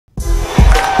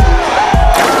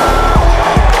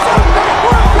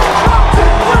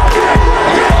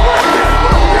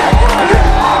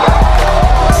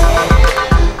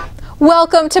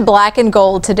Welcome to Black and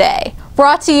Gold Today,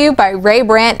 brought to you by Ray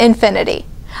Brandt Infinity.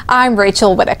 I'm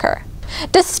Rachel Whittaker.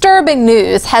 Disturbing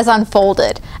news has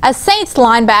unfolded as Saints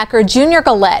linebacker Junior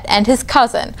Galette and his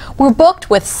cousin were booked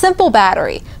with simple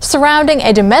battery surrounding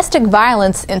a domestic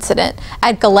violence incident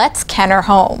at Galette's Kenner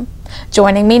home.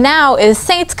 Joining me now is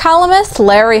Saints columnist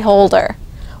Larry Holder.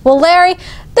 Well, Larry,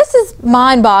 this is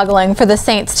mind-boggling for the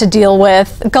Saints to deal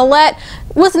with. Galette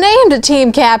was named a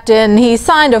team captain. He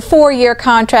signed a 4-year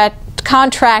contract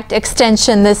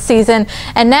extension this season,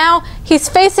 and now he's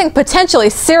facing potentially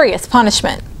serious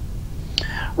punishment.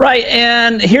 Right,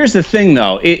 and here's the thing,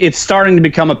 though. It's starting to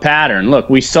become a pattern. Look,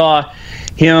 we saw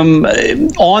him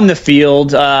on the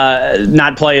field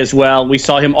not play as well. We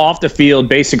saw him off the field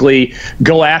basically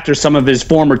go after some of his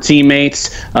former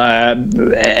teammates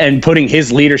and putting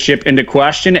his leadership into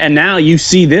question. And now you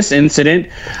see this incident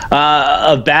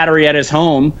of battery at his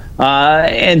home.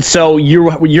 And so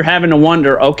you're having to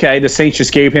wonder, okay, the Saints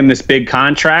just gave him this big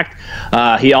contract.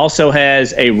 He also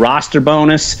has a roster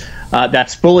bonus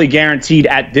that's fully guaranteed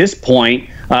at this point,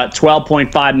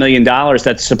 $12.5 million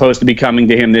that's supposed to be coming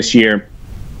to him this year.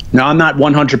 Now, I'm not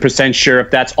 100% sure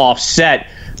if that's offset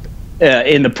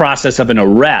in the process of an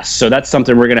arrest. So that's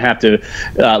something we're going to have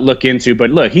to look into. But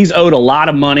look, he's owed a lot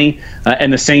of money,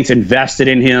 and the Saints invested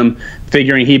in him,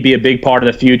 figuring he'd be a big part of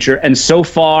the future. And so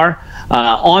far,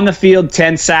 on the field,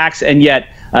 10 sacks, and yet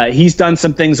he's done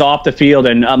some things off the field,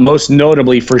 and most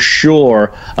notably, for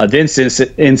sure, this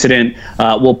incident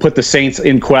will put the Saints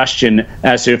in question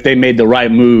as to if they made the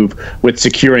right move with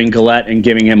securing Galette and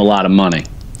giving him a lot of money.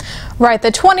 Right.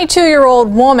 The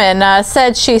 22-year-old woman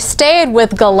said she stayed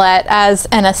with Galette as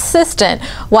an assistant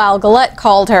while Galette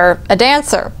called her a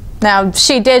dancer. Now,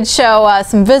 she did show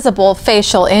some visible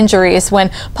facial injuries when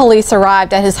police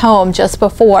arrived at his home just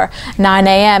before 9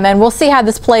 a.m. And we'll see how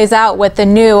this plays out with the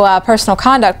new personal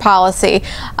conduct policy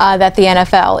that the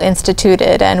NFL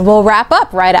instituted. And we'll wrap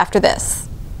up right after this.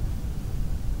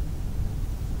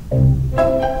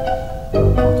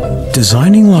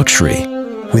 Designing luxury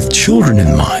with children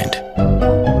in mind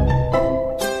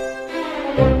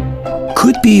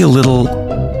could be a little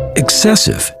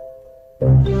excessive.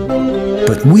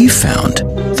 But we found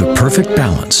the perfect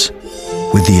balance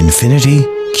with the Infinity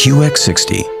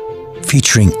QX60,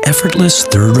 featuring effortless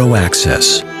third-row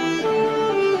access.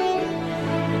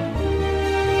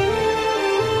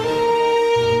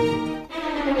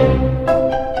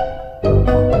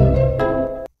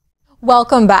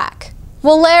 Welcome back.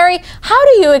 Well, Larry, how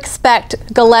do you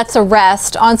expect Galette's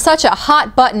arrest on such a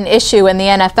hot-button issue in the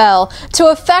NFL to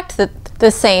affect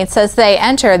the Saints as they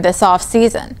enter this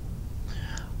offseason?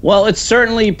 Well, it's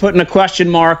certainly putting a question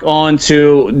mark on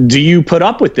to, do you put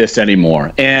up with this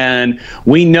anymore? And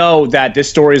we know that this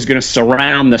story is going to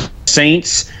surround the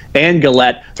Saints and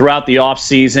Galette throughout the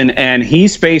offseason, and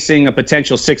he's facing a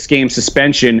potential 6-game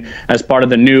suspension as part of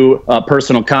the new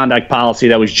personal conduct policy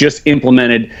that was just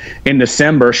implemented in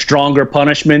December. Stronger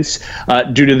punishments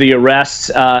due to the arrests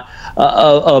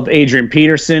of Adrian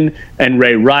Peterson and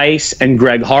Ray Rice and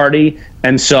Greg Hardy.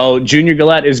 And so Junior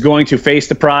Galette is going to face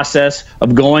the process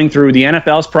of going through the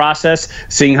NFL's process,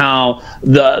 seeing how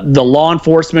the law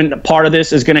enforcement part of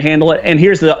this is going to handle it. And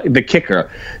here's the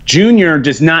kicker. Junior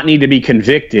does not need to be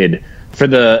convicted for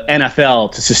the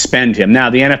NFL to suspend him.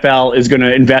 Now, the NFL is going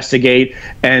to investigate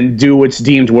and do what's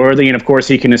deemed worthy, and of course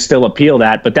he can still appeal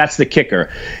that, but that's the kicker.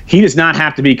 He does not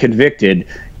have to be convicted,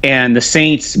 and the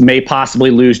Saints may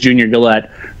possibly lose Junior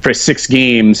Galette for 6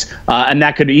 games, and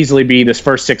that could easily be this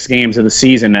first 6 games of the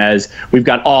season, as we've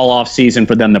got all off season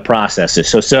for them to process it.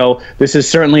 So this is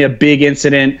certainly a big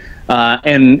incident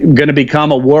and going to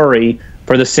become a worry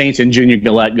for the Saints and Junior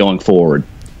Galette going forward.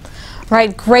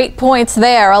 Right, great points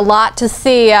there. A lot to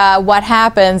see what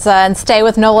happens. And stay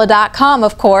with NOLA.com,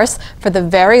 of course, for the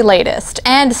very latest.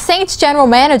 And Saints General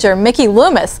Manager Mickey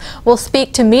Loomis will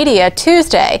speak to media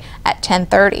Tuesday at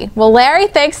 10:30. Well, Larry,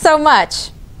 thanks so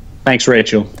much. Thanks,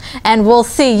 Rachel. And we'll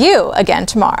see you again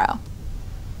tomorrow.